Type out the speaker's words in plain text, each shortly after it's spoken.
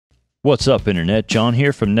What's up, Internet? John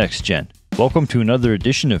here from NextGen. Welcome to another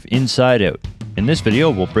edition of Inside Out. In this video,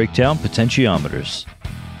 we'll break down potentiometers.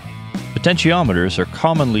 Potentiometers are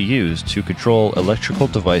commonly used to control electrical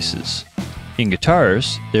devices. In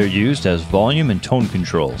guitars, they're used as volume and tone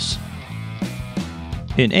controls.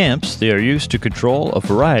 In amps, they are used to control a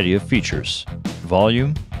variety of features.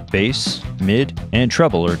 Volume, bass, mid, and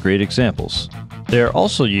treble are great examples. They are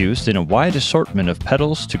also used in a wide assortment of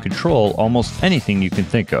pedals to control almost anything you can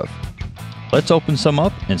think of. Let's open some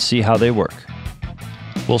up and see how they work.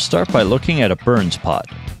 We'll start by looking at a Burns pot.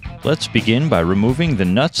 Let's begin by removing the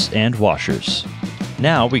nuts and washers.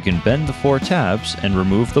 Now we can bend the 4 tabs and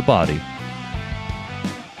remove the body.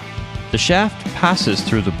 The shaft passes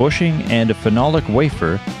through the bushing and a phenolic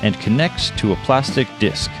wafer and connects to a plastic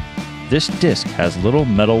disc. This disc has little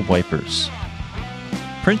metal wipers.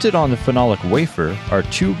 Printed on the phenolic wafer are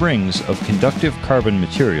 2 rings of conductive carbon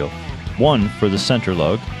material, one for the center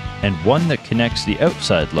lug and one that connects the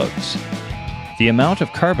outside lugs. The amount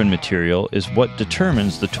of carbon material is what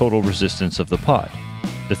determines the total resistance of the pot.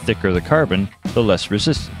 The thicker the carbon, the less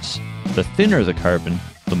resistance. The thinner the carbon,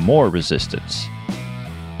 the more resistance.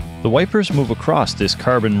 The wipers move across this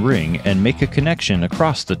carbon ring and make a connection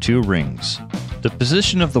across the 2 rings. The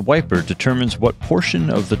position of the wiper determines what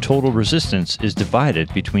portion of the total resistance is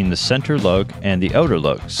divided between the center lug and the outer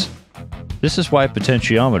lugs. This is why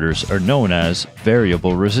potentiometers are known as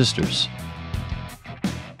variable resistors.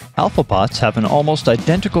 Alpha pots have an almost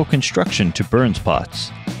identical construction to Burns pots.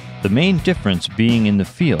 The main difference being in the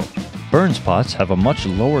feel. Burns pots have a much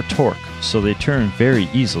lower torque, so they turn very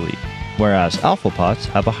easily, whereas alpha pots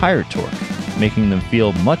have a higher torque, making them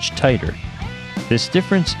feel much tighter. This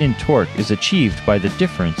difference in torque is achieved by the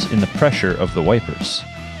difference in the pressure of the wipers.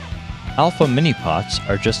 Alpha mini pots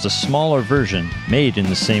are just a smaller version made in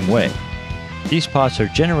the same way. These pots are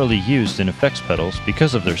generally used in effects pedals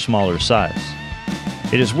because of their smaller size.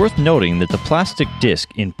 It is worth noting that the plastic disc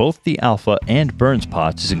in both the Alpha and Burns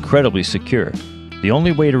pots is incredibly secure. The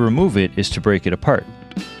only way to remove it is to break it apart.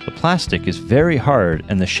 The plastic is very hard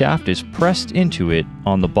and the shaft is pressed into it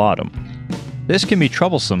on the bottom. This can be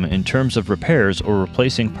troublesome in terms of repairs or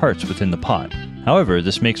replacing parts within the pot. However,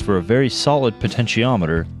 this makes for a very solid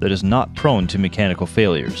potentiometer that is not prone to mechanical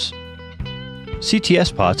failures.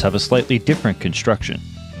 Cts pots have a slightly different construction.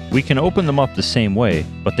 We can open them up the same way,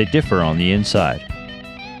 but they differ on the inside.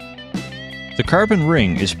 The carbon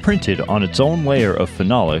ring is printed on its own layer of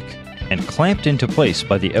phenolic and clamped into place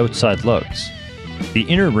by the outside lugs. The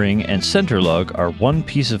inner ring and center lug are one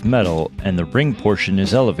piece of metal and the ring portion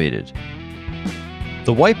is elevated.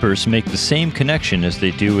 The wipers make the same connection as they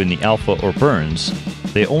do in the Alpha or Burns.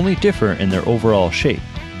 They only differ in their overall shape.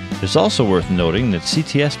 It's also worth noting that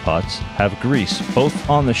Cts pots have grease both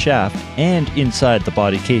on the shaft and inside the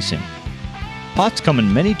body casing. Pots come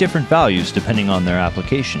in many different values depending on their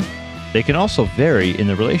application. They can also vary in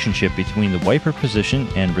the relationship between the wiper position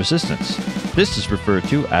and resistance. This is referred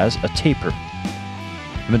to as a taper.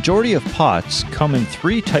 The majority of pots come in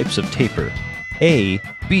 3 types of taper: A,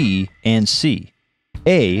 B, and C.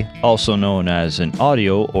 A, also known as an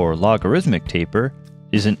audio or logarithmic taper,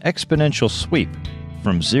 is an exponential sweep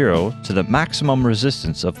from 0 to the maximum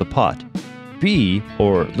resistance of the pot. B,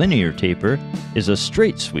 or linear taper, is a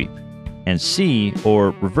straight sweep, and C, or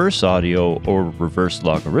reverse audio or reverse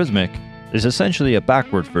logarithmic, is essentially a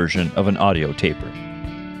backward version of an audio taper.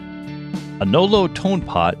 A no-load tone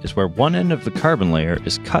pot is where one end of the carbon layer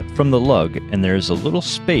is cut from the lug and there is a little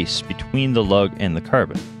space between the lug and the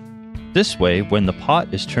carbon. This way, when the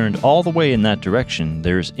pot is turned all the way in that direction,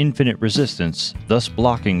 there is infinite resistance, thus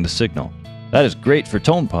blocking the signal. That is great for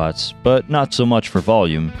tone pots, but not so much for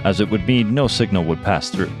volume, as it would mean no signal would pass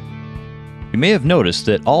through. You may have noticed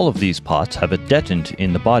that all of these pots have a detent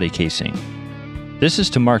in the body casing. This is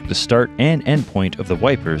to mark the start and end point of the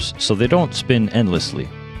wipers so they don't spin endlessly.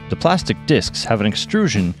 The plastic discs have an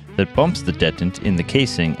extrusion that bumps the detent in the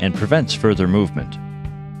casing and prevents further movement.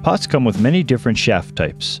 Pots come with many different shaft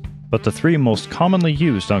types, but the 3 most commonly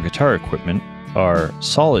used on guitar equipment are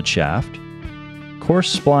solid shaft,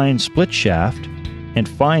 coarse spline split shaft, and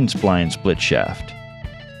fine spline split shaft.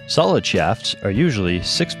 Solid shafts are usually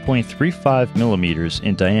 6.35 mm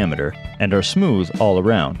in diameter and are smooth all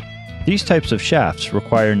around. These types of shafts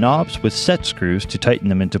require knobs with set screws to tighten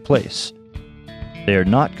them into place. They are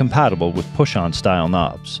not compatible with push-on style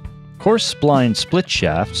knobs. Coarse spline split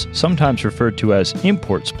shafts, sometimes referred to as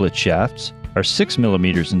import split shafts, are 6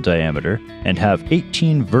 mm in diameter and have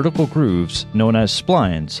 18 vertical grooves known as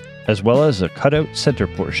splines, as well as a cutout center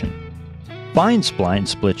portion. Fine spline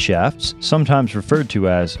split shafts, sometimes referred to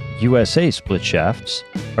as USA split shafts,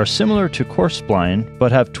 are similar to coarse spline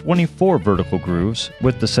but have 24 vertical grooves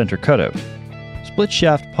with the center cutout. Split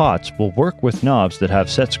shaft pots will work with knobs that have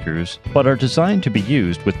set screws but are designed to be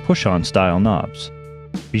used with push-on style knobs.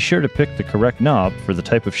 Be sure to pick the correct knob for the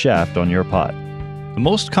type of shaft on your pot. The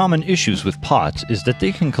most common issues with pots is that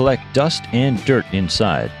they can collect dust and dirt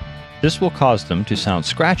inside. This will cause them to sound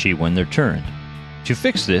scratchy when they're turned. To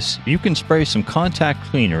fix this, you can spray some contact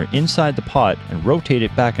cleaner inside the pot and rotate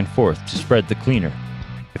it back and forth to spread the cleaner.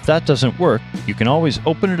 If that doesn't work, you can always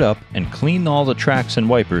open it up and clean all the tracks and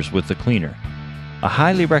wipers with the cleaner. A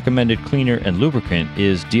highly recommended cleaner and lubricant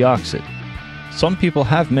is Deoxit. Some people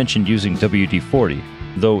have mentioned using WD-40,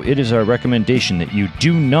 though it is our recommendation that you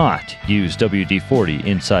do not use WD-40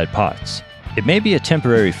 inside pots. It may be a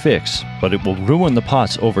temporary fix, but it will ruin the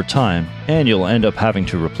pots over time and you'll end up having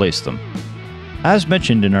to replace them. As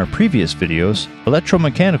mentioned in our previous videos,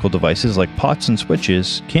 electromechanical devices like pots and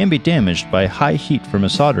switches can be damaged by high heat from a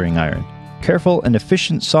soldering iron. Careful and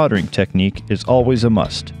efficient soldering technique is always a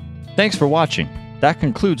must. Thanks for watching. That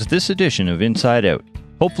concludes this edition of Inside Out.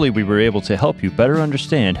 Hopefully we were able to help you better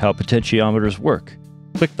understand how potentiometers work.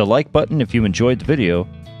 Click the like button if you enjoyed the video,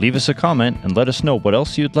 leave us a comment and let us know what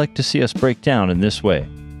else you'd like to see us break down in this way.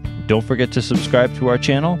 Don't forget to subscribe to our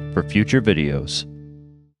channel for future videos.